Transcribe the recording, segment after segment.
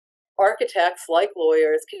architects, like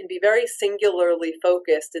lawyers, can be very singularly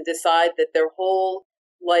focused and decide that their whole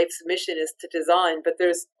life's mission is to design, but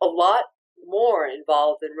there's a lot more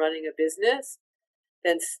involved in running a business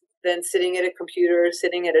than sitting at a computer,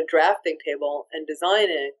 sitting at a drafting table and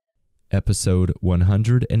designing. Episode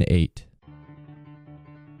 108.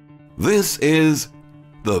 This is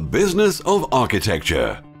The Business of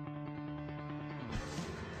Architecture.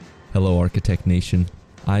 Hello, Architect Nation.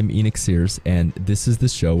 I'm Enoch Sears, and this is the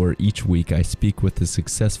show where each week I speak with a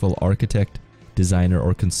successful architect, designer,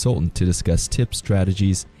 or consultant to discuss tips,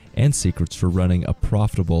 strategies, and secrets for running a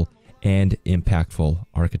profitable and impactful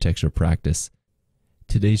architecture practice.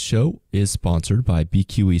 Today's show is sponsored by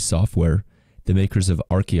BQE Software, the makers of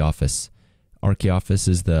ArchiOffice. ArchiOffice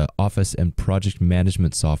is the office and project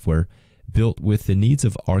management software built with the needs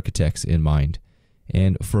of architects in mind.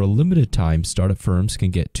 And for a limited time, startup firms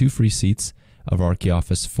can get 2 free seats of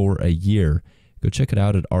ArchiOffice for a year. Go check it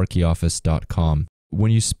out at archioffice.com.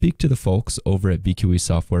 When you speak to the folks over at BQE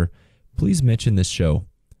Software, please mention this show,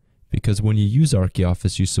 because when you use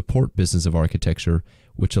ArchiOffice, you support Business of Architecture,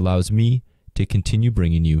 which allows me to continue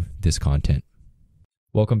bringing you this content.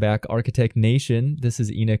 Welcome back, Architect Nation. This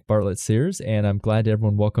is Enoch Bartlett Sears, and I'm glad to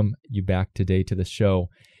everyone welcome you back today to the show.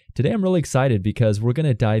 Today, I'm really excited because we're going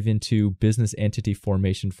to dive into business entity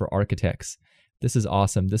formation for architects. This is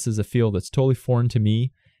awesome. This is a field that's totally foreign to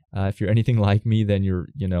me. If you're anything like me, then you're,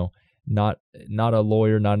 not a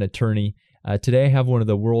lawyer, not an attorney. Today, I have one of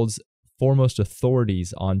the world's foremost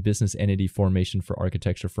authorities on business entity formation for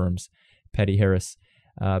architecture firms, Patty Harris.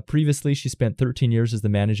 Previously, she spent 13 years as the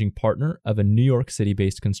managing partner of a New York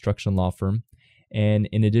City-based construction law firm. And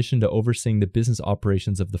in addition to overseeing the business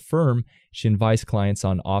operations of the firm, she advised clients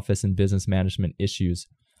on office and business management issues.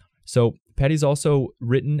 So Patty's also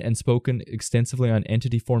written and spoken extensively on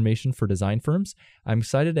entity formation for design firms. I'm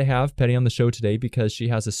excited to have Patty on the show today because she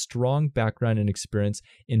has a strong background and experience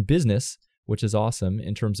in business, which is awesome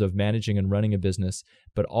in terms of managing and running a business,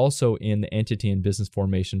 but also in the entity and business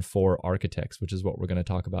formation for architects, which is what we're going to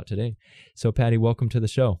talk about today. So Patty, welcome to the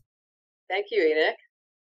show. Thank you, Enoch.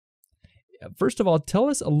 First of all, tell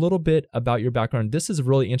us a little bit about your background. This is a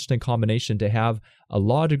really interesting combination to have a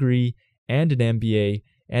law degree and an MBA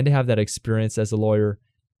and to have that experience as a lawyer.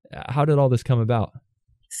 How did all this come about?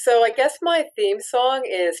 So I guess my theme song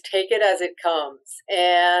is Take It As It Comes.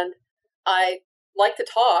 And I like to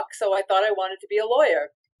talk, so I thought I wanted to be a lawyer.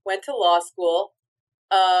 Went to law school.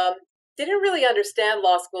 Didn't really understand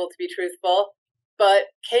law school, to be truthful, but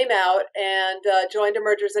came out and joined a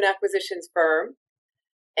mergers and acquisitions firm.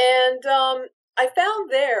 And I found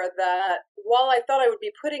there that while I thought I would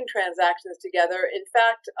be putting transactions together, in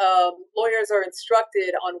fact, lawyers are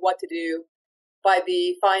instructed on what to do by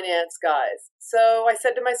the finance guys. So I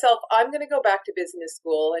said to myself, I'm going to go back to business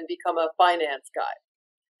school and become a finance guy.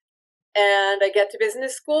 And I get to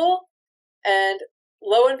business school, and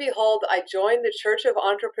lo and behold, I joined the Church of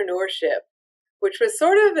Entrepreneurship, which was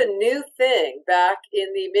sort of a new thing back in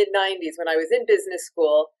the mid-90s when I was in business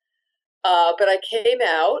school. But I came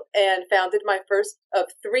out and founded my first of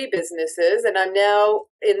 3 businesses, and I'm now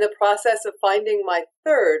in the process of finding my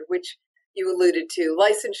third, which you alluded to,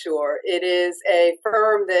 Licensure. It is a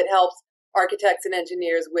firm that helps architects and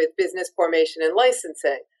engineers with business formation and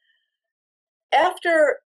licensing.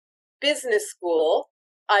 After business school,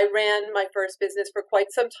 I ran my first business for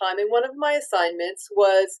quite some time, and one of my assignments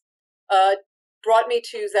was brought me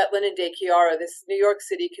to Zetlin and De Chiara, this New York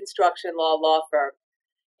City construction law firm.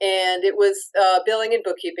 And it was a billing and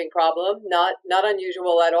bookkeeping problem, not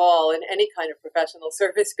unusual at all in any kind of professional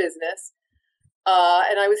service business.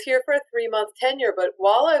 And I was here for a 3-month tenure, but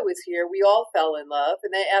while I was here, we all fell in love,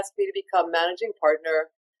 and they asked me to become managing partner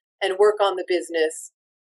and work on the business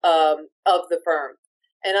of the firm.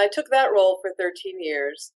 And I took that role for 13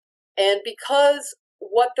 years. And because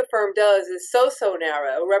what the firm does is so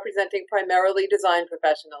narrow, representing primarily design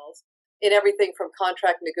professionals, in everything from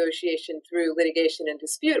contract negotiation through litigation and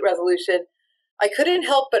dispute resolution, I couldn't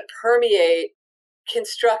help but permeate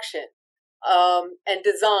construction and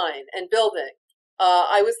design and building.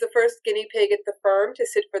 I was the first guinea pig at the firm to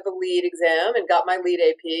sit for the lead exam and got my lead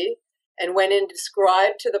AP and went in,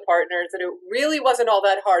 described to the partners that it really wasn't all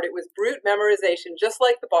that hard. It was brute memorization, just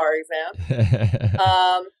like the bar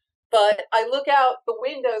exam. But I look out the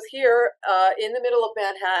windows here in the middle of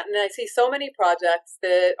Manhattan, and I see so many projects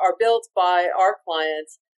that are built by our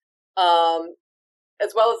clients,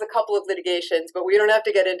 as well as a couple of litigations, but we don't have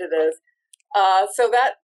to get into those. So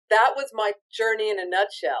that was my journey in a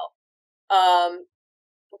nutshell.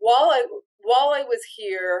 While I was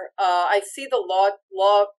here, I see the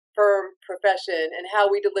law firm profession and how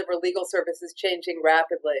we deliver legal services changing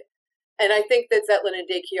rapidly. And I think that Zetlin and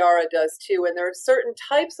De Chiara does too. And there are certain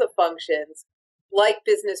types of functions like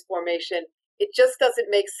business formation. It just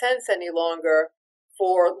doesn't make sense any longer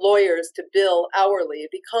for lawyers to bill hourly.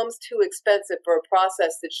 It becomes too expensive for a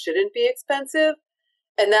process that shouldn't be expensive.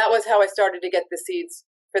 And that was how I started to get the seeds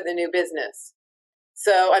for the new business.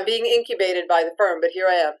 So I'm being incubated by the firm, but here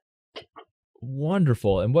I am.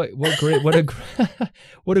 Wonderful. And what great, what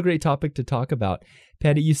a great topic to talk about.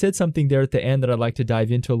 Patty, you said something there at the end that I'd like to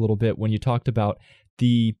dive into a little bit when you talked about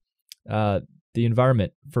the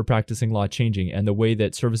environment for practicing law changing and the way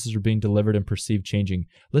that services are being delivered and perceived changing.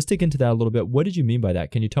 Let's dig into that a little bit. What did you mean by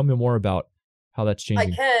that? Can you tell me more about how that's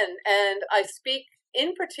changing? I can, and I speak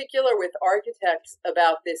in particular with architects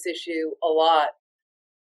about this issue a lot.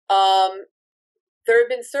 There have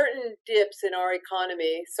been certain dips in our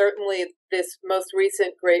economy, certainly this most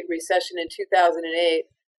recent Great Recession in 2008,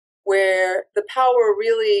 where the power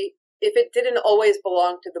really, if it didn't always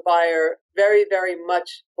belong to the buyer, very, very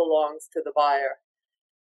much belongs to the buyer.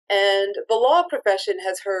 And the law profession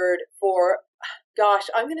has heard for, gosh,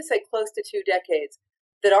 I'm going to say close to 2 decades,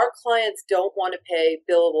 that our clients don't want to pay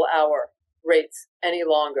billable hour rates any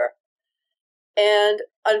longer. And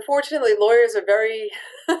unfortunately, lawyers are very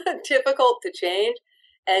difficult to change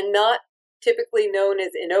and not typically known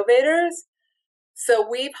as innovators. So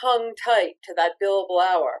we've hung tight to that billable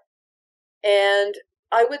hour. And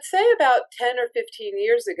I would say about 10 or 15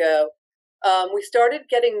 years ago, we started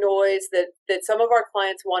getting noise that some of our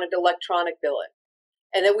clients wanted electronic billing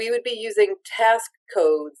and that we would be using task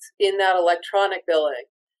codes in that electronic billing.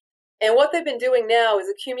 And what they've been doing now is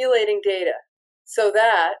accumulating data so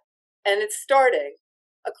that, and it's starting,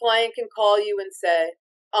 a client can call you and say,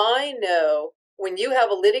 I know when you have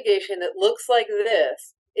a litigation that looks like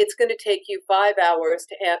this, it's going to take you 5 hours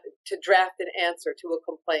to draft an answer to a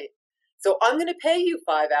complaint. So I'm going to pay you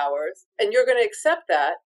 5 hours and you're going to accept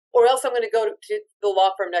that, or else I'm going to go to the law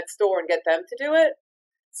firm next door and get them to do it.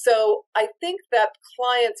 So I think that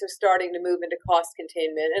clients are starting to move into cost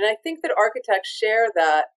containment. And I think that architects share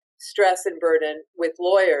that stress and burden with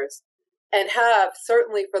lawyers and have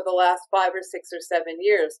certainly for the last 5 or 6 or 7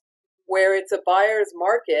 years, where it's a buyer's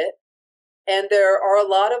market and there are a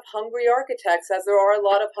lot of hungry architects as there are a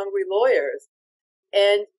lot of hungry lawyers.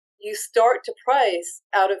 And you start to price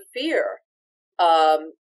out of fear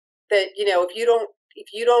that, you know, if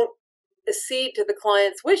you don't accede to the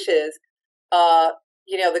client's wishes,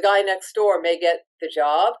 you know, the guy next door may get the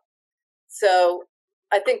job. So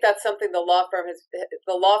I think that's something the law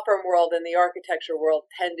firm world and the architecture world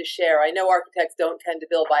tend to share. I know architects don't tend to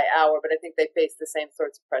bill by hour, but I think they face the same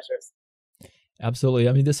sorts of pressures. Absolutely.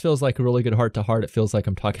 I mean, this feels like a really good heart to heart. It feels like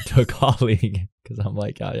I'm talking to a colleague because I'm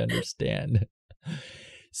like, I understand.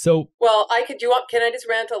 So, well, can I just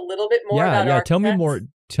rant a little bit more about architects?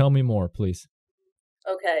 Tell me more, please.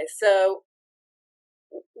 Okay. So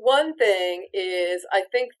one thing is I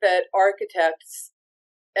think that architects,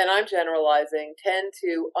 and I'm generalizing, tend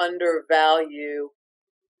to undervalue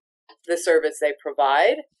the service they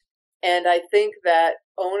provide. And I think that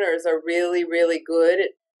owners are really, really good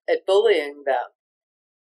at bullying them.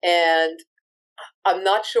 And I'm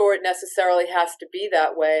not sure it necessarily has to be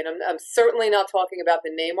that way. And I'm certainly not talking about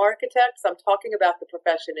the name architects. I'm talking about the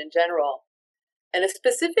profession in general. And a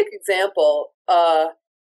specific example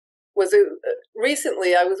was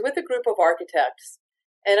recently I was with a group of architects.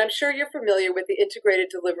 And I'm sure you're familiar with the integrated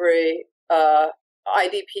delivery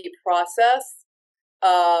IDP process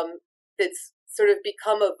that's sort of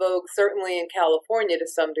become a vogue, certainly in California to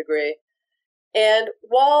some degree. And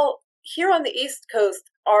while here on the East Coast,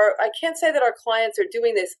 I can't say that our clients are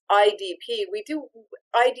doing this IDP. We do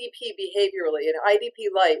IDP behaviorally, an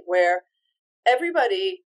IDP light, where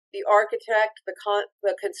everybody, the architect,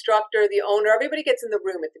 the constructor, the owner, everybody gets in the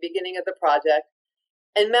room at the beginning of the project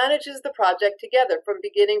and manages the project together from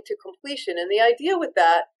beginning to completion. And the idea with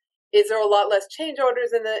that is there are a lot less change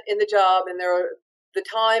orders in the job, and the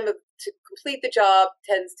time to complete the job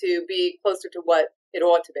tends to be closer to what it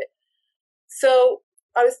ought to be. So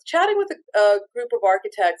I was chatting with a group of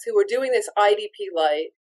architects who were doing this IDP light,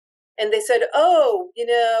 and they said, oh, you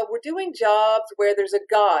know, we're doing jobs where there's a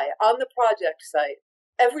guy on the project site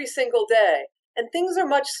every single day, and things are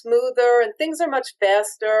much smoother and things are much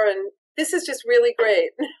faster, and this is just really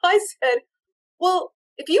great. And I said, well,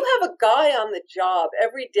 if you have a guy on the job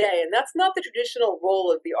every day, and that's not the traditional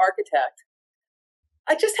role of the architect,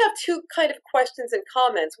 I just have 2 kind of questions and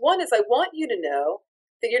comments. One is I want you to know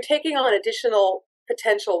that you're taking on additional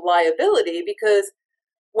potential liability, because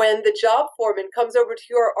when the job foreman comes over to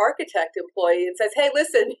your architect employee and says, hey,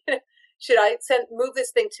 listen, should I move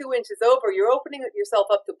this thing 2 inches over? You're opening yourself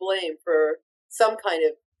up to blame for some kind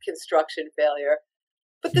of construction failure.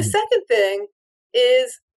 But the second thing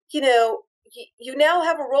is, you now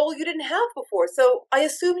have a role you didn't have before. So I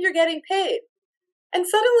assume you're getting paid. And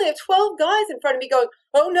suddenly I have 12 guys in front of me going,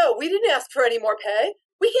 oh no, we didn't ask for any more pay.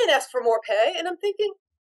 We can't ask for more pay. And I'm thinking,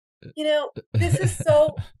 this is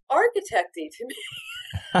so architecty to me.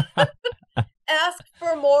 Ask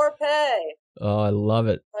for more pay. Oh, I love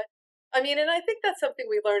it. But, and I think that's something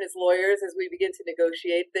we learn as lawyers as we begin to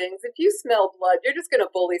negotiate things. If you smell blood, you're just going to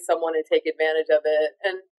bully someone and take advantage of it.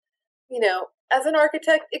 And, as an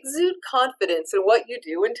architect, exude confidence in what you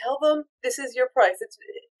do and tell them this is your price.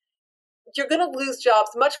 You're going to lose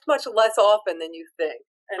jobs much, much less often than you think.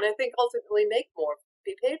 And I think ultimately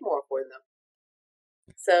be paid more for them.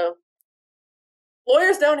 So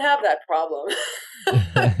lawyers don't have that problem.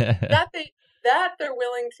 that they're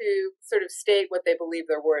willing to sort of state what they believe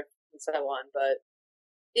they're worth and so on. But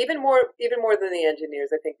even more than the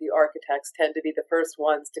engineers, I think the architects tend to be the first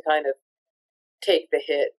ones to kind of take the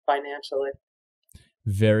hit financially.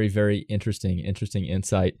 Very, very interesting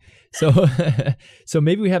insight. So, so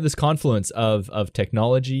maybe we have this confluence of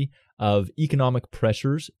technology, of economic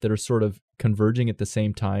pressures that are sort of converging at the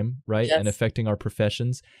same time, right? Yes. And affecting our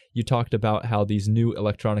professions. You talked about how these new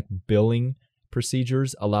electronic billing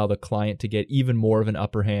procedures allow the client to get even more of an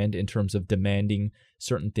upper hand in terms of demanding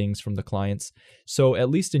certain things from the clients. So at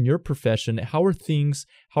least in your profession, how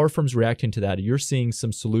are firms reacting to that? You're seeing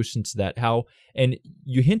some solutions to that. And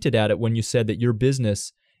you hinted at it when you said that your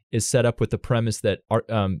business is set up with the premise that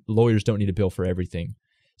lawyers don't need to bill for everything.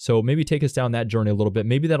 So maybe take us down that journey a little bit.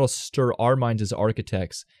 Maybe that'll stir our minds as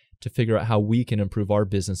architects to figure out how we can improve our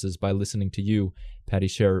businesses by listening to you, Patty,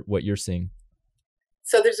 share what you're seeing.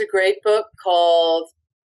 So there's a great book called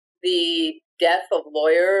The Death of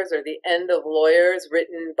Lawyers or The End of Lawyers,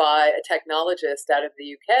 written by a technologist out of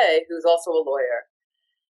the UK who's also a lawyer.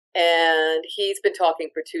 And he's been talking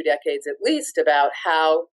for 2 decades at least about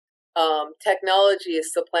how technology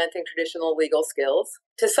is supplanting traditional legal skills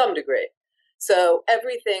to some degree. So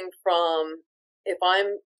everything from, if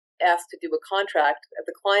I'm asked to do a contract,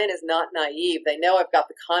 the client is not naive. They know I've got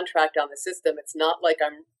the contract on the system. It's not like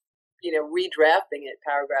I'm redrafting it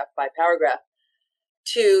paragraph by paragraph,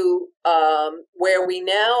 to where we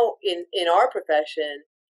now in our profession,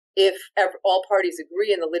 if all parties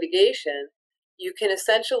agree in the litigation, you can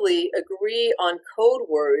essentially agree on code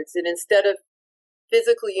words, and instead of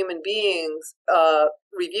physical human beings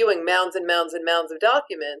reviewing mounds and mounds and mounds of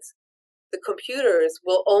documents, the computers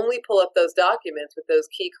will only pull up those documents with those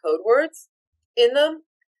key code words in them.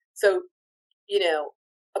 So,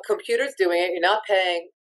 a computer's doing it. You're not paying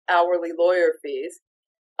hourly lawyer fees,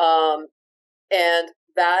 and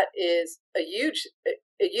that is a huge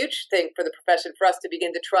thing for the profession, for us to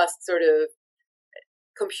begin to trust sort of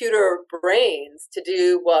computer brains to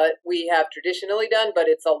do what we have traditionally done, but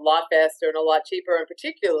it's a lot faster and a lot cheaper, and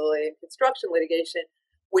particularly in construction litigation,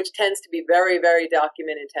 which tends to be very, very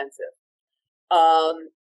document intensive.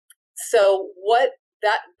 So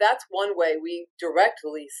that's one way we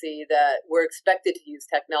directly see that we're expected to use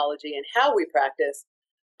technology in how we practice.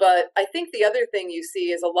 But I think the other thing you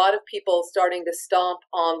see is a lot of people starting to stomp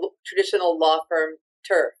on traditional law firm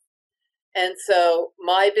turf. And so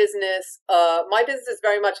my business is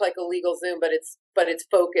very much like a LegalZoom, but it's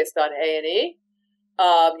focused on A&E.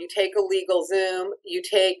 You take a LegalZoom, you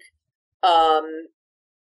take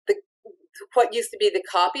what used to be the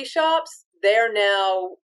copy shops. They're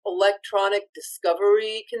now electronic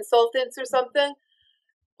discovery consultants or something.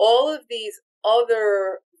 All of these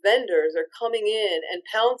other vendors are coming in and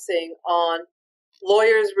pouncing on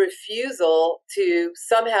lawyers' refusal to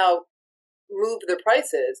somehow move their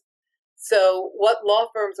prices. So what law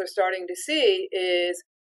firms are starting to see is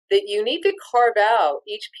that you need to carve out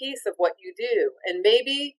each piece of what you do. And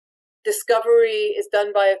maybe discovery is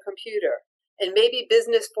done by a computer. And maybe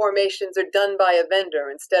business formations are done by a vendor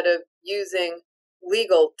instead of using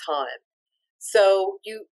legal time. So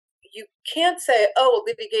you can't say, oh,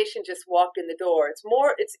 litigation just walked in the door.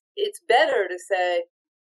 It's better to say,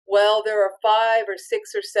 well, there are 5 or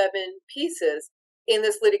 6 or 7 pieces in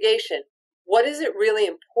this litigation. What is it really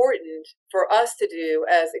important for us to do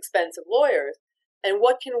as expensive lawyers? And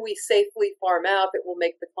what can we safely farm out that will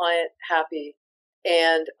make the client happy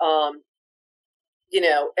and,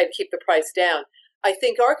 and keep the price down? I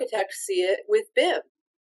think architects see it with BIM.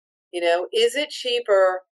 Is it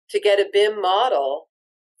cheaper to get a BIM model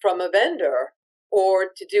from a vendor or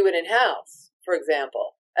to do it in-house, for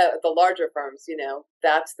example? The larger firms,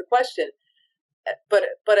 that's the question. But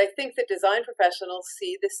I think that design professionals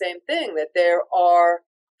see the same thing, that there are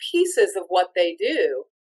pieces of what they do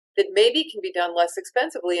that maybe can be done less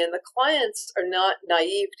expensively, and the clients are not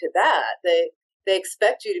naive to that. They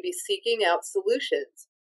expect you to be seeking out solutions.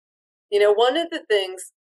 One of the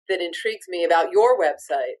things that intrigues me about your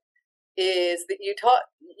website is that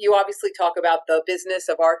you obviously talk about the business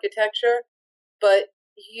of architecture, but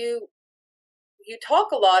you you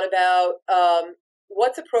talk a lot about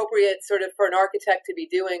what's appropriate sort of for an architect to be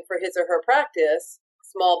doing for his or her practice,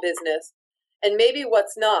 small business, and maybe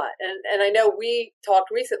what's not. And I know we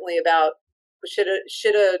talked recently about should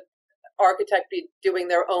a architect be doing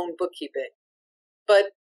their own bookkeeping,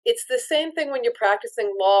 but it's the same thing when you're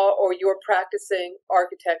practicing law or you're practicing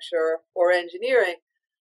architecture or engineering.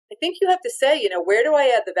 I think you have to say, where do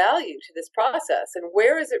I add the value to this process? And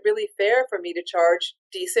where is it really fair for me to charge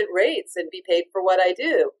decent rates and be paid for what I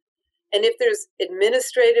do? And if there's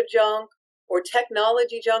administrative junk or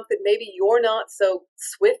technology junk that maybe you're not so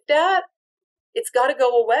swift at, it's got to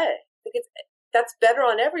go away. I think that's better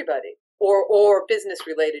on everybody. Or business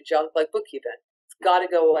related junk like bookkeeping. It's got to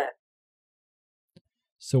go away.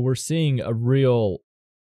 So we're seeing a real,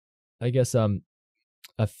 I guess,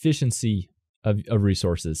 efficiency of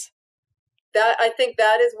resources. That I think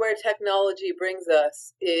that is where technology brings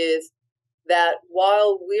us, is that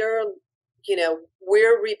while we're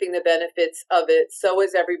reaping the benefits of it, so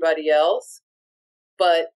is everybody else.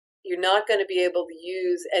 But you're not going to be able to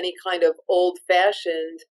use any kind of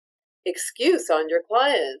old-fashioned excuse on your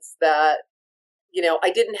clients that,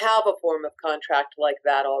 I didn't have a form of contract like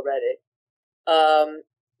that already. I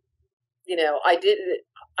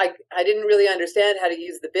didn't really understand how to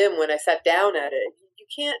use the BIM when I sat down at it.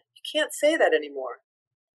 You can't say that anymore.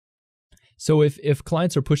 So if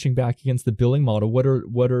clients are pushing back against the billing model, what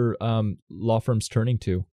are law firms turning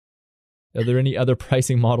to? Are there any other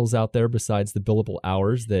pricing models out there besides the billable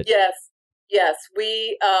hours that? Yes.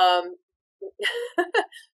 We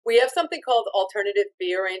we have something called alternative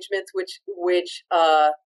fee arrangements, which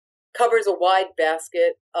covers a wide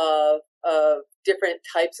basket of different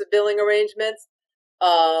types of billing arrangements.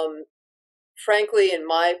 Frankly, in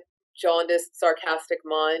my jaundiced, sarcastic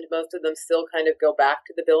mind, most of them still kind of go back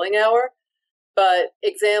to the billing hour. But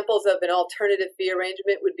examples of an alternative fee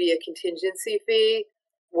arrangement would be a contingency fee,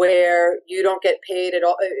 where you don't get paid at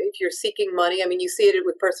all if you're seeking money. I mean, you see it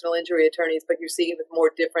with personal injury attorneys, but you're seeing it with more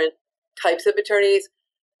different types of attorneys.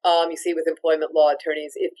 You see it with employment law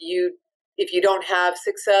attorneys. If you don't have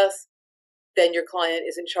success, then your client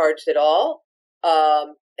isn't charged at all,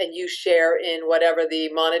 and you share in whatever the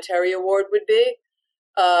monetary award would be.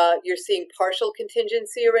 You're seeing partial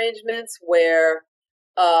contingency arrangements where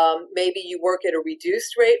maybe you work at a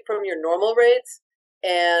reduced rate from your normal rates,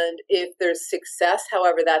 and if there's success,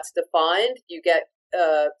 however that's defined, you get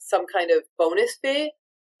some kind of bonus fee.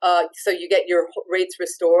 So you get your rates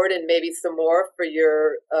restored and maybe some more for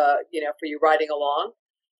your, for you riding along.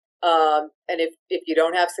 And if you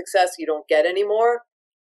don't have success, you don't get any more.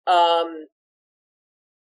 I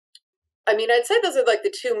mean, I'd say those are like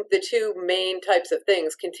the two main types of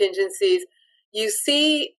things. Contingencies. You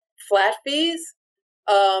see flat fees.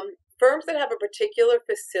 Firms that have a particular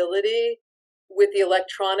facility with the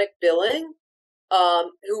electronic billing,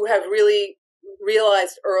 who have really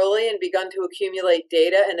realized early and begun to accumulate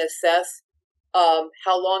data and assess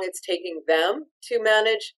how long it's taking them to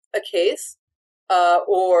manage a case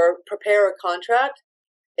or prepare a contract,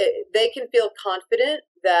 they can feel confident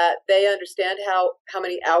that they understand how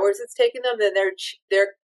many hours it's taking them. Then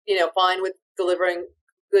they're fine with delivering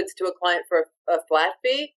goods to a client for a flat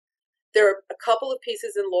fee. There are a couple of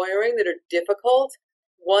pieces in lawyering that are difficult.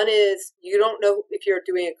 One is you don't know if you're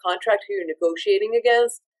doing a contract who you're negotiating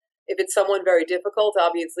against. If it's someone very difficult,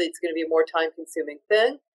 obviously it's going to be a more time-consuming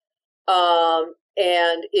thing.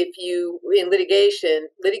 And if you, in litigation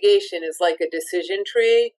is like a decision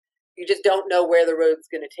tree. You just don't know where the road's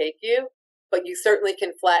going to take you, but you certainly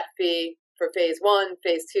can flat fee for phase 1,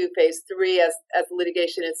 phase 2, phase 3 as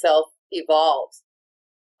litigation itself evolves.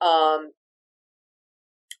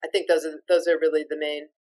 I think those are really the main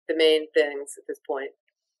things at this point.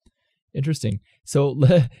 Interesting. So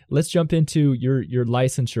let's jump into your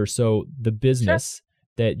licensure. So the business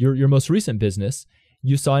that your most recent business,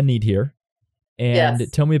 you saw a need here. And yes.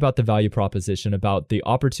 Tell me about the value proposition, about the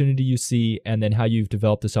opportunity you see, and then how you've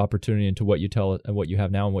developed this opportunity into what you tell and what you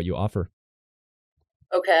have now and what you offer.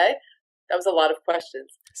 Okay. That was a lot of questions.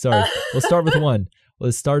 Sorry. We'll start with one.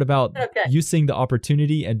 Let's start about okay. you seeing the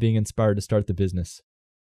opportunity and being inspired to start the business.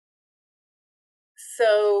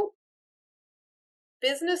 So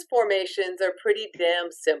business formations are pretty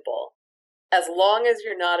damn simple, as long as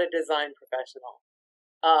you're not a design professional,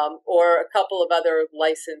 or a couple of other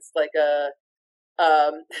licensed, like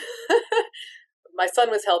my son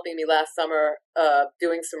was helping me last summer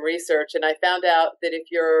doing some research, and I found out that if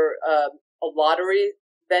you're a lottery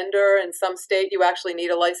vendor in some state, you actually need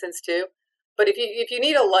a license too. But if you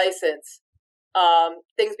need a license,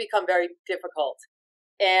 things become very difficult.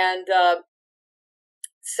 And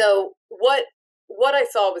so what I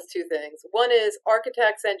saw was two things. One is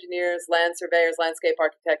architects, engineers, land surveyors, landscape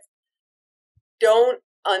architects don't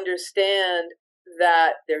understand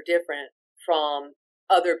that they're different from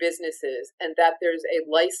other businesses and that there's a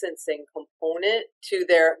licensing component to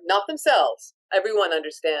their, not themselves. Everyone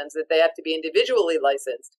understands that they have to be individually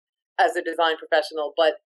licensed as a design professional,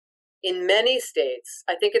 but in many states,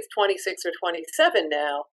 I think it's 26 or 27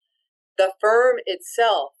 now, the firm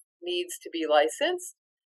itself needs to be licensed.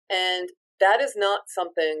 And that is not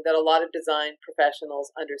something that a lot of design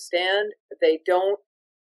professionals understand. They don't,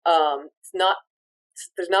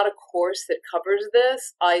 there's not a course that covers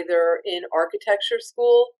this either in architecture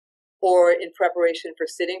school or in preparation for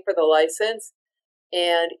sitting for the license.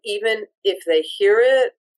 And even if they hear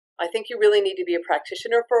it, I think you really need to be a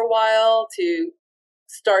practitioner for a while to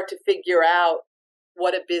start to figure out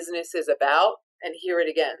what a business is about and hear it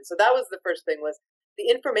again. So that was the first thing, was the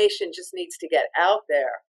information just needs to get out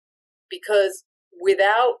there, because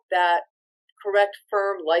without that correct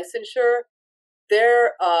firm licensure,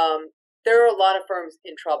 there are a lot of firms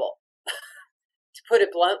in trouble, to put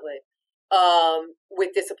it bluntly,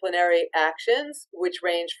 with disciplinary actions, which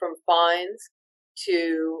range from fines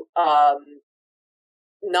to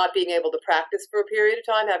not being able to practice for a period of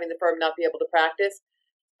time, having the firm not be able to practice.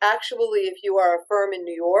 Actually, if you are a firm in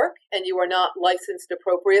New York and you are not licensed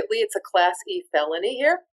appropriately, it's a Class E felony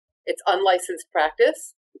here. It's unlicensed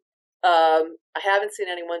practice. I haven't seen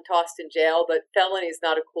anyone tossed in jail, but felony is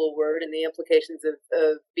not a cool word, and the implications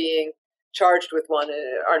of being charged with one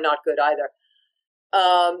are not good either.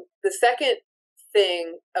 The second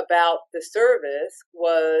thing about the service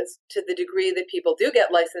was, to the degree that people do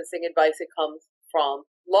get licensing advice, it comes from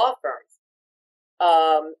law firms.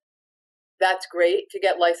 That's great to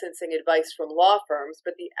get licensing advice from law firms,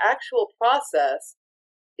 but the actual process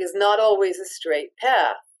is not always a straight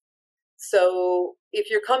path. So if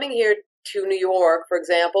you're coming here to New York, for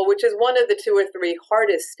example, which is one of the 2 or 3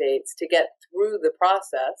 hardest states to get through the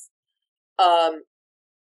process,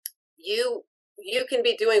 you can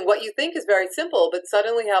be doing what you think is very simple, but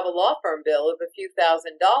suddenly have a law firm bill of a few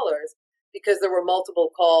 $1,000s because there were multiple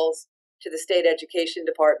calls to the state education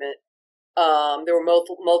department. There were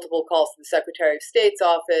multiple calls to the Secretary of State's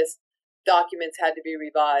office. Documents had to be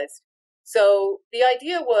revised. So the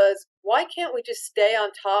idea was, why can't we just stay on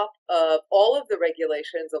top of all of the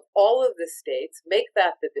regulations of all of the states, make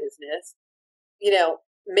that the business,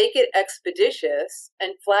 make it expeditious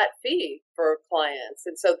and flat fee for clients?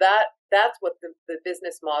 And so that's what the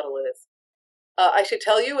business model is. I should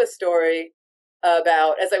tell you a story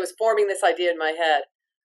about, as I was forming this idea in my head,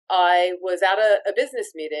 I was at a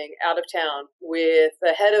business meeting out of town with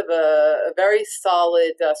the head of a very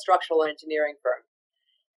solid structural engineering firm.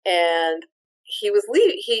 And he was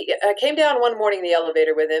leaving. I came down one morning in the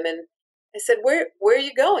elevator with him, and I said, where are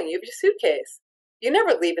you going? You have your suitcase. You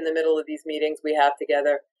never leave in the middle of these meetings we have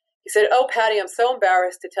together. He said, oh, Patty, I'm so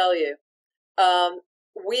embarrassed to tell you.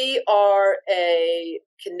 We are a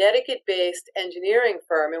Connecticut-based engineering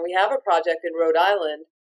firm, and we have a project in Rhode Island.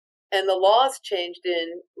 And the laws changed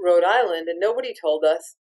in Rhode Island, and nobody told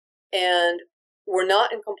us, and we're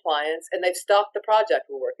not in compliance, and they've stopped the project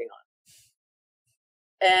we're working on.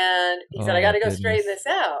 And he said, I got to go straighten this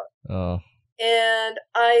out. Oh. And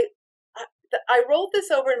I rolled this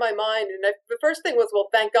over in my mind, and the first thing was, well,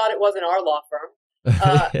 thank God it wasn't our law firm.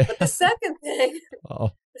 But the second thing,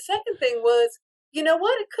 was, you know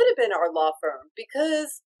what? It could have been our law firm,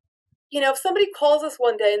 because if somebody calls us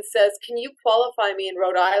one day and says, can you qualify me in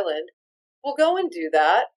Rhode Island? We'll go and do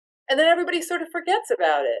that. And then everybody sort of forgets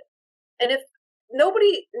about it. And if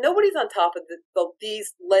nobody's on top of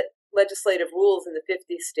these legislative rules in the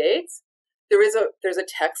 50 states, there's a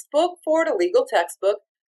textbook for it, a legal textbook.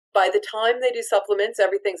 By the time they do supplements,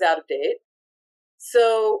 everything's out of date.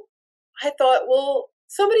 So I thought, well,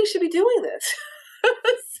 somebody should be doing this.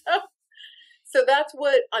 So that's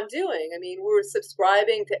what I'm doing. I mean, we're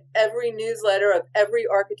subscribing to every newsletter of every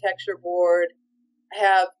architecture board. I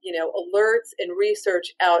have, alerts and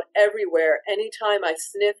research out everywhere. Anytime I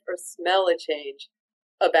sniff or smell a change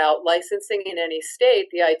about licensing in any state,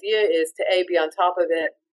 the idea is to be on top of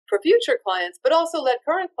it for future clients, but also let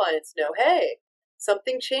current clients know, hey,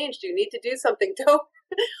 something changed. You need to do something.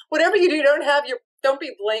 Whatever you do, don't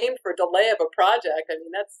be blamed for delay of a project. I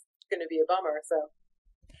mean, that's going to be a bummer. So.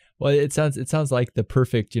 Well, it sounds like the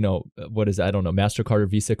perfect, what is, I don't know, MasterCard or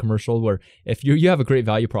Visa commercial, where if you have a great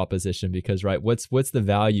value proposition, because, right, what's the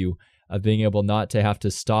value of being able not to have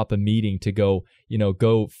to stop a meeting to go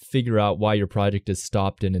figure out why your project is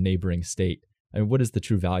stopped in a neighboring state? I mean, what is the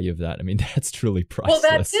true value of that? I mean, that's truly Well,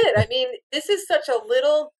 that's priceless. it. I mean, this is such a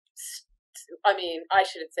little, I mean, I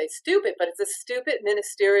shouldn't say stupid, but it's a stupid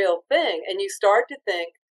ministerial thing. And you start to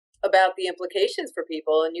think about the implications for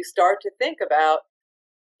people, and you start to think about,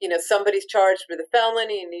 somebody's charged with a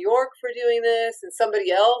felony in New York for doing this, and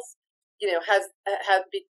somebody else,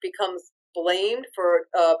 becomes blamed for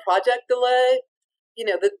project delay.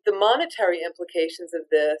 The monetary implications of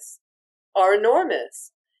this are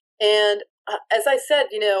enormous. And as I said,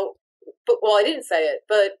 I didn't say it,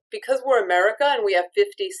 but because we're America and we have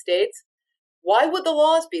 50 states, why would the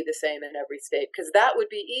laws be the same in every state? Because that would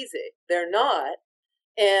be easy. They're not.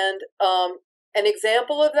 And an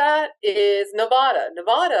example of that is Nevada.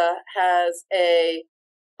 Nevada has a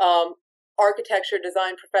architecture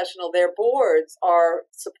design professional. Their boards are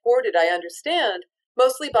supported, I understand,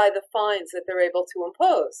 mostly by the fines that they're able to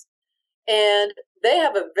impose. And they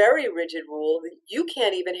have a very rigid rule that you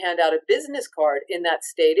can't even hand out a business card in that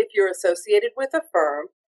state if you're associated with a firm,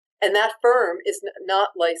 and that firm is not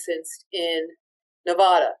licensed in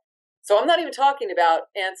Nevada. So I'm not even talking about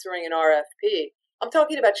answering an RFP. I'm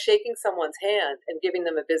talking about shaking someone's hand and giving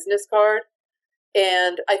them a business card.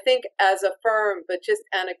 And I think as a firm, but just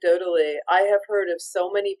anecdotally, I have heard of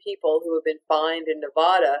so many people who have been fined in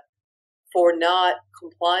Nevada for not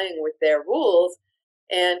complying with their rules,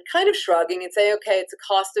 and kind of shrugging and saying, okay, it's a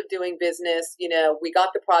cost of doing business. We got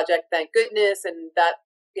the project, thank goodness, and that,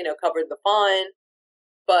 covered the fine.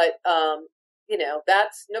 But,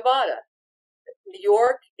 that's Nevada. New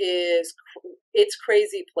York its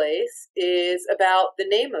crazy place is about the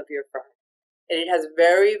name of your firm. And it has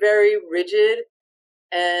very, very rigid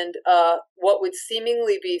and what would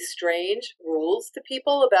seemingly be strange rules to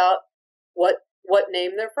people about what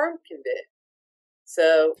name their firm can be.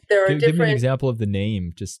 So there are Give different. me an example of the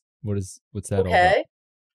name. Just what's that all about?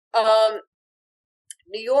 Okay.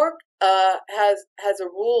 New York has a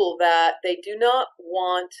rule that they do not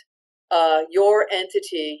want your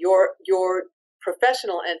entity, your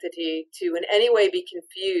professional entity, to in any way be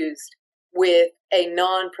confused with a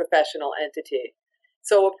non-professional entity.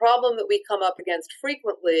 So a problem that we come up against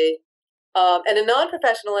frequently, and a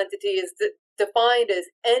non-professional entity is defined as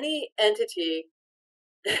any entity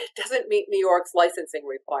that doesn't meet New York's licensing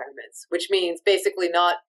requirements, which means basically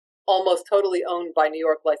not almost totally owned by New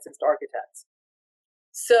York licensed architects.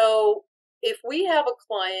 So if we have a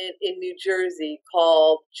client in New Jersey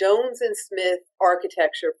called Jones and Smith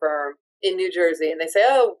Architecture Firm in New Jersey, and they say,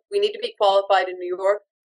 oh, we need to be qualified in New York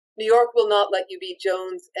will not let you be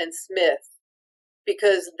Jones and Smith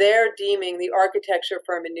because they're deeming the architecture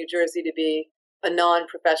firm in New Jersey to be a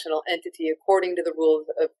non-professional entity according to the rules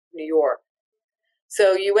of New York.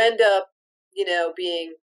 So you end up,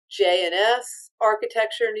 being J&S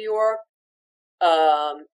Architecture New York,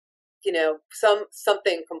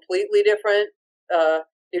 something completely different.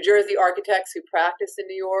 New Jersey architects who practice in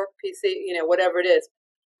New York, PC, whatever it is.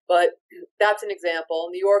 But that's an example.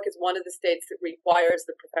 New York is one of the states that requires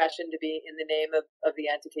the profession to be in the name of the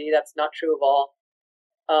entity. That's not true of all.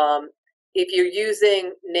 If you're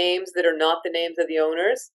using names that are not the names of the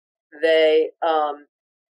owners, they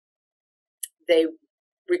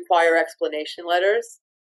require explanation letters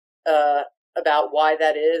about why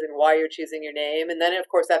that is and why you're choosing your name. And then, of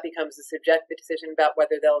course, that becomes a subjective decision about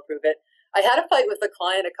whether they'll approve it. I had a fight with a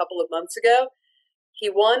client a couple of months ago. He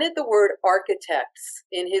wanted the word architects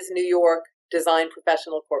in his New York Design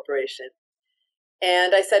Professional Corporation.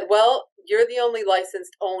 And I said, well, you're the only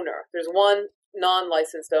licensed owner. There's one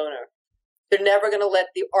non-licensed owner. They're never going to let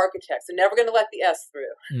the architects, they're never going to let the S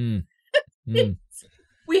through.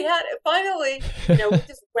 We had, finally, we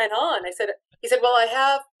just went on. He said, well, I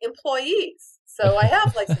have employees, so I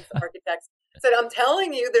have licensed architects. I said, I'm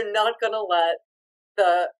telling you, they're not going to let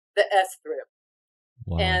the S through.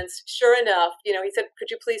 Wow. And sure enough, he said, could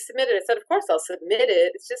you please submit it? I said, of course I'll submit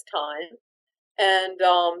it. It's just time. And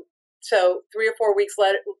so 3 or 4 weeks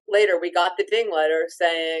later, we got the ding letter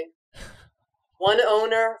saying, one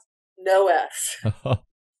owner, no S.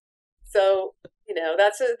 So,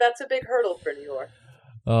 that's a big hurdle for New York.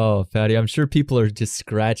 Oh, Patty, I'm sure people are just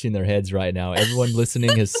scratching their heads right now. Everyone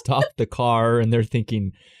listening has stopped the car and they're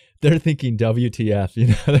thinking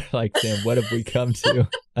WTF, they're like, Sam, what have we come to?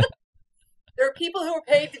 There are people who are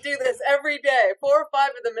paid to do this every day, 4 or 5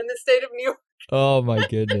 of them in the state of New York. Oh my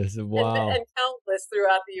goodness. Wow. and countless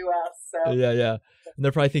throughout the US. So. Yeah. And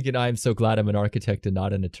they're probably thinking, I'm so glad I'm an architect and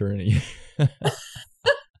not an attorney.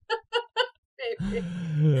 Maybe.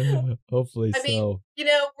 Hopefully I mean, so.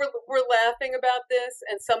 We're laughing about this,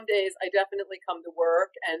 and some days I definitely come to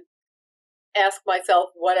work and ask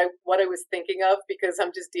myself what I was thinking of because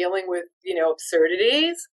I'm just dealing with,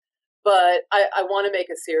 absurdities. But I want to make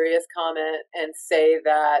a serious comment and say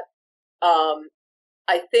that um,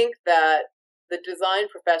 I think that the design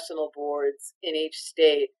professional boards in each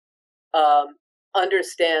state um,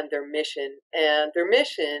 understand their mission. And their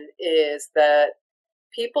mission is that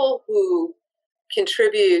people who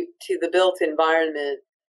contribute to the built environment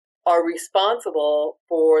are responsible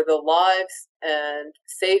for the lives and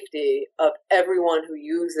safety of everyone who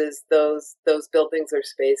uses those buildings or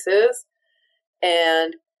spaces.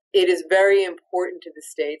 And it is very important to the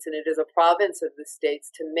states, and it is a province of the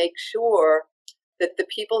states to make sure that the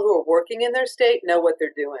people who are working in their state know what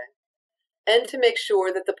they're doing, and to make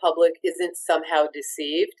sure that the public isn't somehow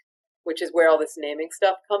deceived, which is where all this naming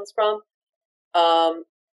stuff comes from.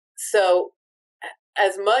 So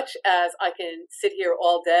as much as I can sit here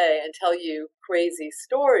all day and tell you crazy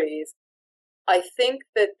stories, I think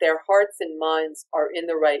that their hearts and minds are in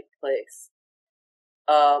the right place.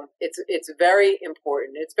 It's very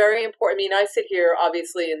important. It's very important. I mean, I sit here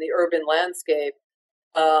obviously in the urban landscape,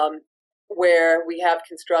 um, where we have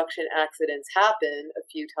construction accidents happen a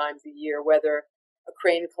few times a year, whether a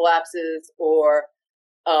crane collapses or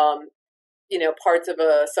um, parts of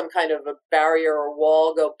some kind of a barrier or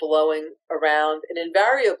wall go blowing around, and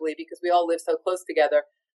invariably, because we all live so close together,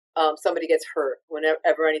 somebody gets hurt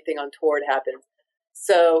whenever anything untoward happens.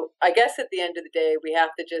 So I guess at the end of the day, we have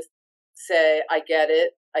to just say, I get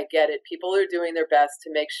it. I get it. People are doing their best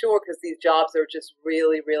to make sure, because these jobs are just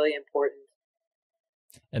really, really important.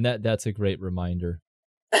 And that's a great reminder.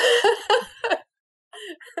 So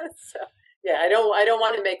yeah, I don't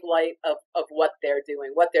want to make light of what they're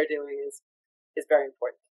doing. What they're doing is very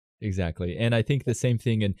important. Exactly. And I think the same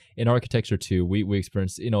thing in architecture too. We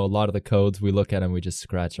experience, a lot of the codes, we look at them, we just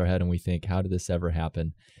scratch our head and we think, how did this ever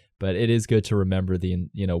happen? But it is good to remember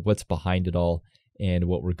what's behind it all and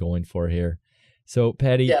what we're going for here. So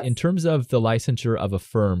Patty, Yes. In terms of the licensure of a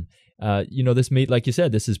firm, this may, like you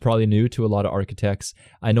said, this is probably new to a lot of architects.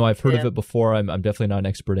 I know I've heard of it before. I'm definitely not an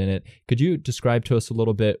expert in it. Could you describe to us a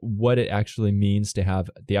little bit what it actually means to have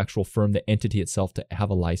the actual firm, the entity itself, to have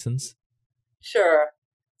a license? Sure.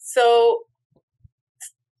 So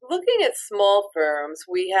looking at small firms,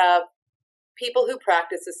 we have people who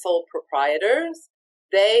practice as sole proprietors.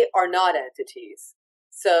 They are not entities.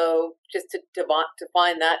 So just to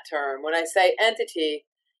define that term, when I say entity,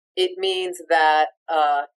 it means that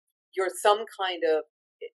you're some kind of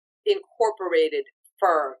incorporated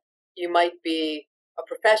firm. You might be a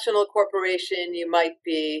professional corporation, you might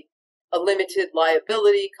be a limited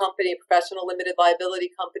liability company, a professional limited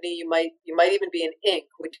liability company. You might even be an Inc.,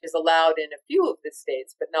 which is allowed in a few of the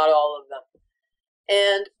states, but not all of them.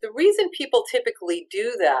 And the reason people typically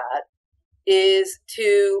do that is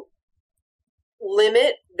to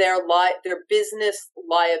limit their business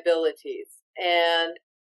liabilities. And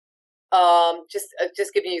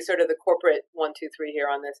just giving you sort of the corporate 1, 2, 3 here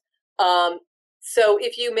on this. So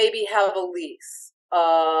if you maybe have a lease,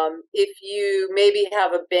 if you maybe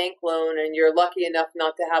have a bank loan and you're lucky enough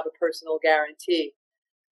not to have a personal guarantee,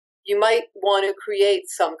 you might want to create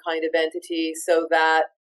some kind of entity so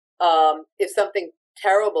that if something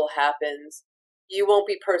terrible happens, you won't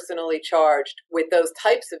be personally charged with those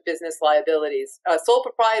types of business liabilities. A sole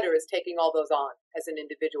proprietor is taking all those on as an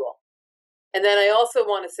individual. And then I also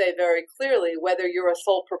want to say very clearly, whether you're a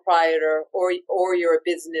sole proprietor or you're a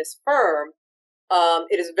business firm,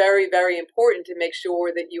 it is very, very important to make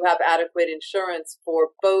sure that you have adequate insurance for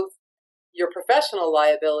both your professional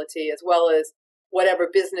liability as well as whatever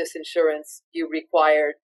business insurance you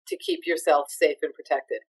require to keep yourself safe and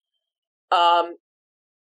protected.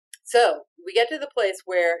 So we get to the place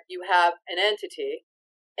where you have an entity,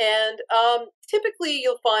 and typically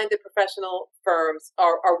you'll find that professional firms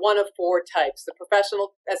are one of 4 types. The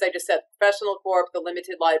professional, as I just said, professional corp, the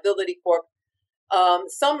limited liability corp.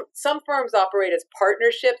 Some firms operate as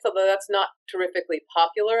partnerships, although that's not terrifically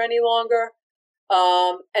popular any longer.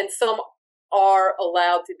 And some are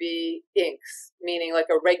allowed to be Incs, meaning like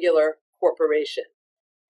a regular corporation.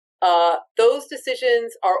 Those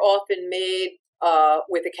decisions are often made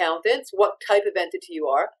with accountants, what type of entity you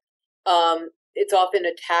are. It's often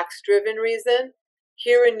a tax-driven reason.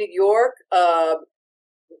 Here in New York,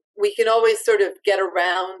 we can always sort of get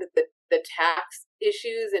around the tax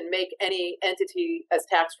issues and make any entity as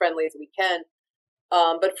tax-friendly as we can.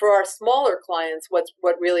 But for our smaller clients,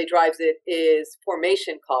 what really drives it is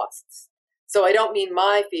formation costs. So I don't mean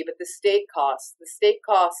my fee, but the state costs. The state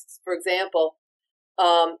costs, for example,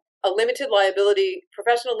 a limited liability,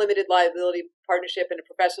 professional limited liability partnership and a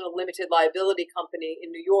professional limited liability company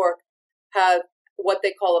in New York have what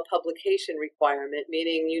they call a publication requirement,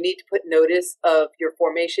 meaning you need to put notice of your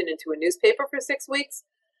formation into a newspaper for 6 weeks.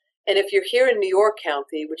 And if you're here in New York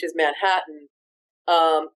County, which is Manhattan,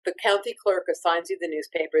 the county clerk assigns you the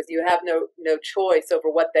newspapers. You have no choice over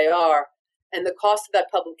what they are. And the cost of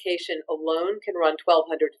that publication alone can run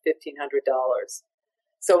 $1,200 to $1,500.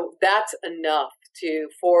 So that's enough to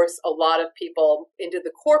force a lot of people into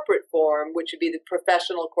the corporate form, which would be the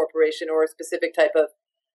professional corporation or a specific type of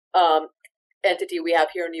entity we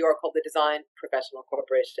have here in New York called the Design Professional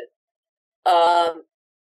Corporation.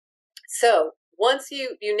 So once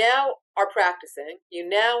you now are practicing, you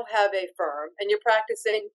now have a firm and you're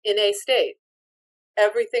practicing in a state.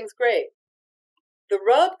 Everything's great. The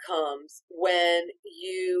rub comes when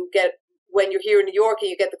you're here in New York and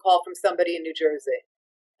you get the call from somebody in New Jersey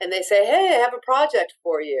and they say, hey, I have a project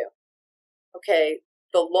for you. Okay,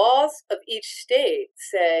 the laws of each state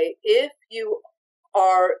say if you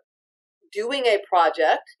are doing a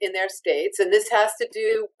project in their states, and this has to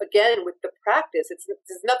do again with the practice. It's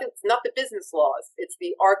not the business laws. It's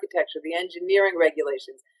the architecture, the engineering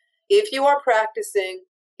regulations. If you are practicing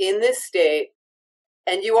in this state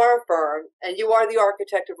and you are a firm and you are the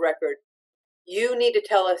architect of record, you need to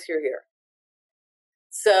tell us you're here.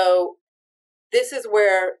 So this is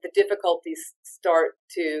where the difficulties start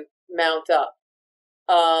to mount up.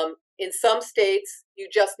 In some states, you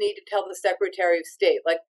just need to tell the Secretary of State,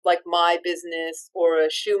 like my business or a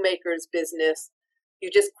shoemaker's business. You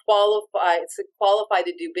just qualify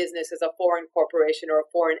to do business as a foreign corporation or a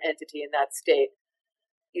foreign entity in that state.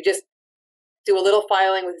 You just do a little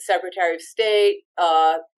filing with the Secretary of State.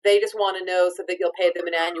 They just want to know so that you'll pay them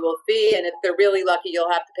an annual fee, and if they're really lucky, you'll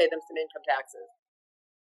have to pay them some income taxes.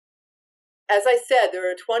 As I said, there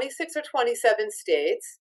are 26 or 27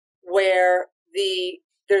 states where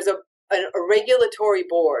there's a regulatory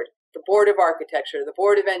board, the Board of Architecture, the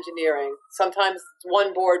Board of Engineering. Sometimes it's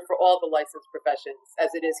one board for all the licensed professions,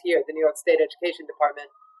 as it is here, the New York State Education Department.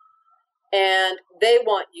 And they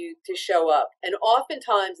want you to show up. And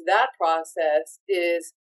oftentimes that process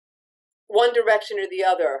is one direction or the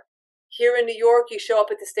other. Here in New York, you show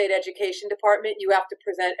up at the State Education Department, you have to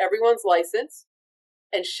present everyone's license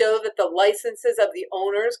and show that the licenses of the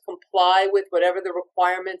owners comply with whatever the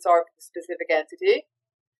requirements are for the specific entity.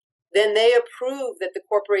 Then they approve that the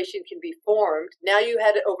corporation can be formed. Now you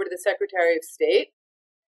head over to the Secretary of State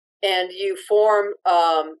and you form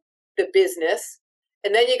the business.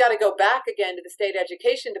 And then you got to go back again to the State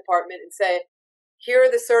Education Department and say, here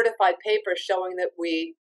are the certified papers showing that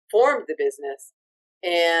we formed the business.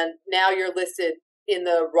 And now you're listed in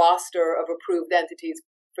the roster of approved entities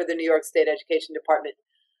for the New York State Education Department.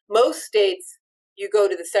 Most states, you go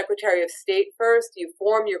to the Secretary of State first, you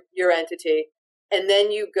form your entity, and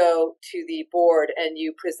then you go to the board and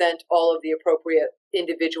you present all of the appropriate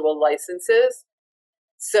individual licenses.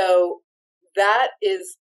 So that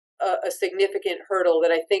is a significant hurdle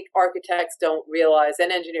that I think architects don't realize,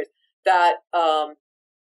 and engineers, that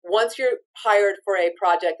once you're hired for a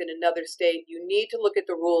project in another state, you need to look at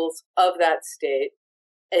the rules of that state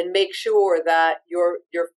and make sure that your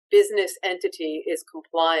business entity is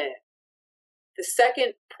compliant. The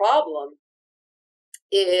second problem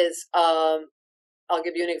is, I'll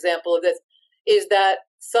give you an example of this, is that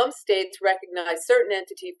some states recognize certain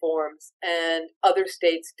entity forms and other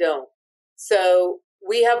states don't. So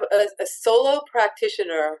we have a solo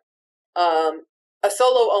practitioner, a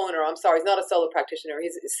solo owner, I'm sorry, he's not a solo practitioner,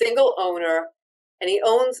 he's a single owner, and he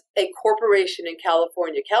owns a corporation in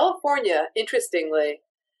California. California, interestingly,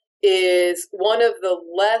 is one of the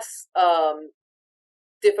less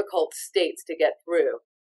difficult states to get through,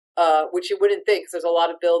 which you wouldn't think, because there's a lot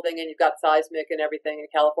of building and you've got seismic and everything in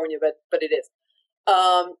California, but it is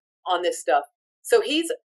on this stuff. So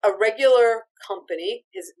he's a regular company.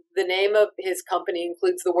 The name of his company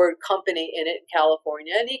includes the word company in it in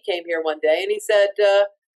California. And he came here one day and he said,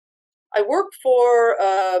 I work for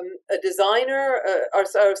a designer, or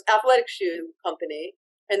athletic shoe company,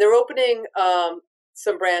 and they're opening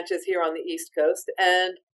some branches here on the East Coast.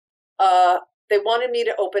 And they wanted me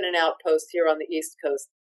to open an outpost here on the East Coast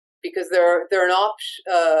because they're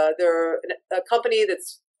a company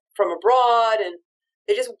that's from abroad, and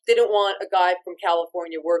they just didn't want a guy from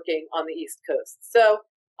California working on the East Coast. So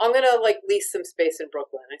I'm going to lease some space in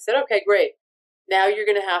Brooklyn. I said, okay, great. Now you're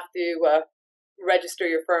going to have to register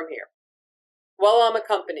your firm here. Well, I'm a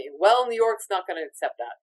company. Well, New York's not going to accept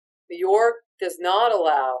that. New York does not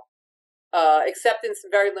allow, except in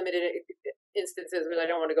some very limited instances, which I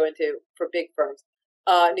don't want to go into for big firms.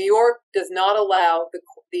 New York does not allow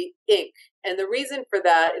the Inc. And the reason for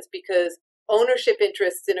that is because ownership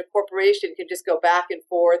interests in a corporation can just go back and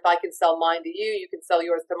forth. I can sell mine to you, you can sell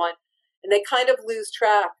yours to mine. And they kind of lose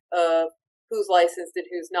track of who's licensed and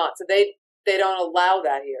who's not. So they don't allow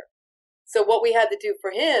that here. So what we had to do for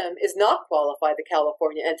him is not qualify the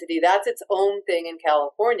California entity. That's its own thing in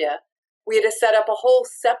California. We had to set up a whole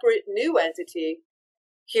separate new entity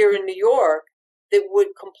here in New York that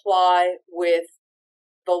would comply with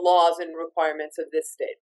the laws and requirements of this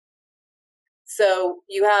state. So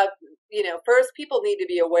you have, first people need to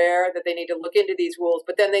be aware that they need to look into these rules,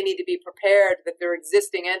 but then they need to be prepared that their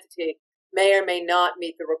existing entity may or may not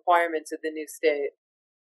meet the requirements of the new state.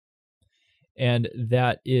 And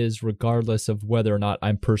that is regardless of whether or not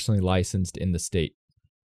I'm personally licensed in the state.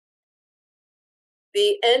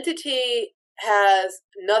 The entity has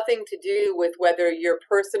nothing to do with whether you're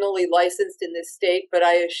personally licensed in this state, but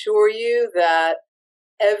I assure you that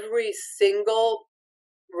every single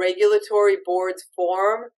regulatory board's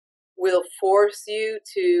form will force you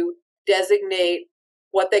to designate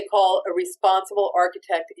what they call a responsible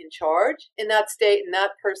architect in charge in that state, and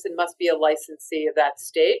that person must be a licensee of that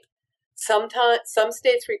state. Some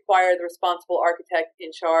states require the responsible architect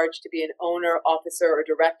in charge to be an owner, officer, or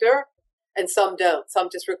director, and some don't. Some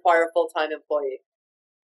just require a full-time employee.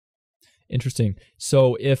 Interesting.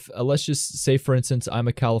 So if, let's just say, for instance, I'm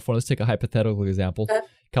a California, let's take a hypothetical example.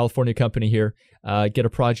 California company here, get a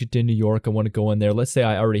project in New York. I want to go in there. Let's say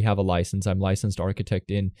I already have a license. I'm licensed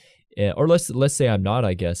architect in, or let's say I'm not,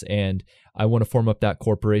 I guess, and I want to form up that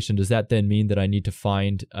corporation. Does that then mean that I need to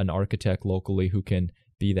find an architect locally who can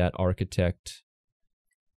be that architect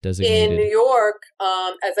designated? In New York,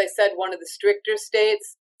 as I said, one of the stricter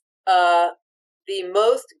states, the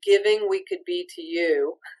most giving we could be to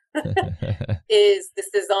you is this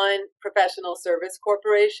Design Professional Service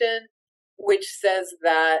Corporation, which says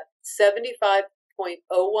that 75.01%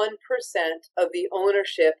 of the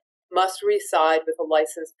ownership must reside with a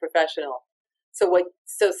licensed professional. So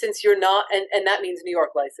since you're not, and that means New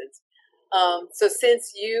York license. So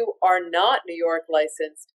since you are not New York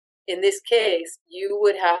licensed, in this case, you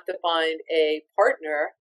would have to find a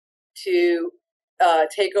partner to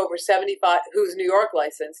take over 75, who's New York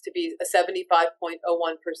licensed, to be a 75.01%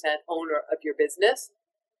 owner of your business,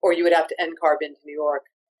 or you would have to NCARB into New York,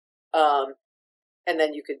 and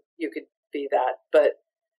then you could be that. But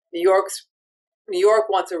New York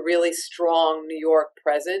wants a really strong New York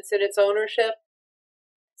presence in its ownership.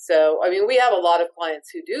 So, I mean, we have a lot of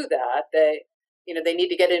clients who do that. They need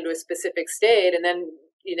to get into a specific state, and then,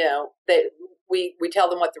 we tell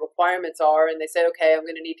them what the requirements are, and they say, okay, I'm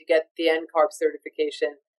going to need to get the NCARB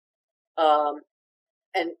certification,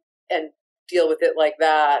 and deal with it like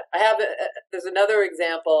that. There's another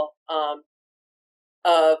example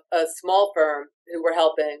of a small firm who we're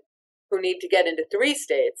helping, who need to get into 3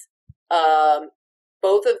 states.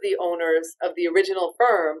 Both of the owners of the original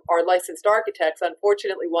firm are licensed architects.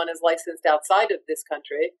 Unfortunately, one is licensed outside of this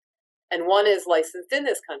country, and one is licensed in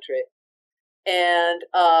this country. And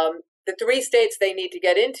the 3 states they need to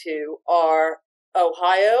get into are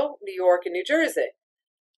Ohio, New York, and New Jersey.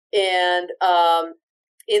 And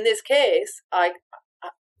in this case,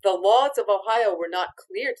 the laws of Ohio were not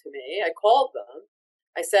clear to me. I called them.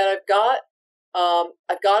 I said, I've got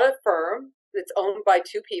a firm that's owned by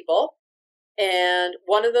 2 people, and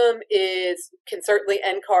one of them can certainly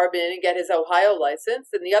NCARB in and get his Ohio license,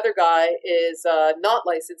 and the other guy is not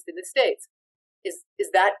licensed in the States. Is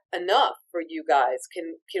that enough for you guys?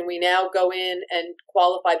 Can we now go in and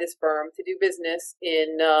qualify this firm to do business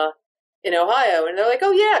in Ohio? And they're like,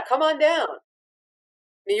 oh yeah, come on down.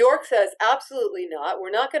 New York says absolutely not. We're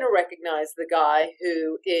not going to recognize the guy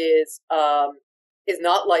who is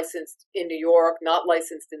not licensed in New York, not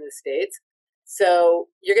licensed in the States. So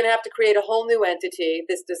you're going to have to create a whole new entity,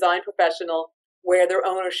 this design professional, where their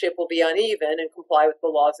ownership will be uneven and comply with the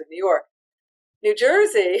laws of New York. New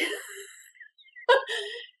Jersey,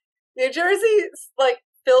 New Jersey's like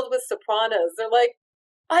filled with sopranos. They're like,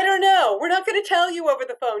 I don't know. We're not going to tell you over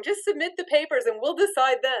the phone. Just submit the papers and we'll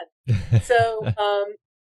decide then. So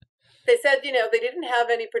they said, they didn't have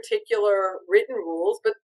any particular written rules,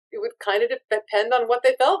 but it would kind of depend on what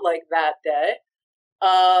they felt like that day.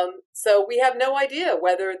 So we have no idea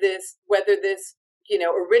whether this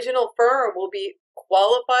original firm will be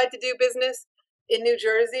qualified to do business in New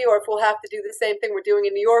Jersey, or if we'll have to do the same thing we're doing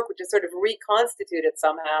in New York, which is sort of reconstitute it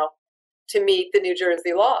somehow to meet the New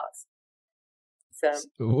Jersey laws.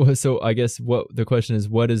 So I guess what the question is,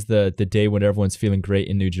 what is the day when everyone's feeling great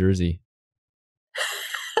in New Jersey?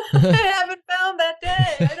 I haven't found that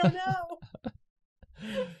day. I don't know.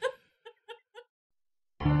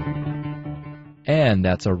 And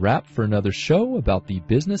that's a wrap for another show about the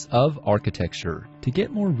business of architecture. To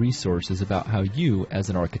get more resources about how you, as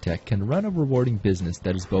an architect, can run a rewarding business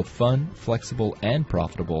that is both fun, flexible, and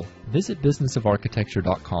profitable, visit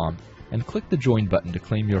businessofarchitecture.com. and click the Join button to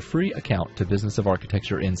claim your free account to Business of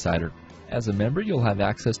Architecture Insider. As a member, you'll have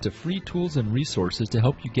access to free tools and resources to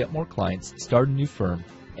help you get more clients, start a new firm,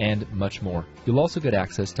 and much more. You'll also get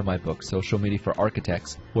access to my book, Social Media for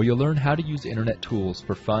Architects, where you'll learn how to use internet tools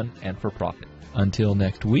for fun and for profit. Until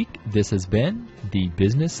next week, this has been The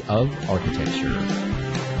Business of Architecture.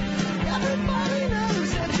 Everybody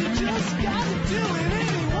knows that you just gotta do it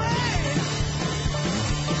anyway.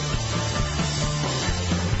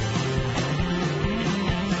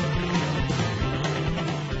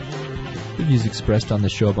 The views expressed on the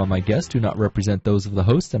show by my guests do not represent those of the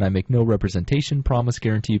host, and I make no representation, promise,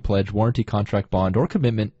 guarantee, pledge, warranty, contract, bond, or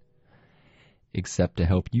commitment except to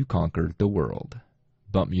help you conquer the world.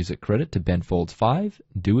 Bump music credit to Ben Folds 5,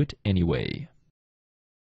 Do It Anyway.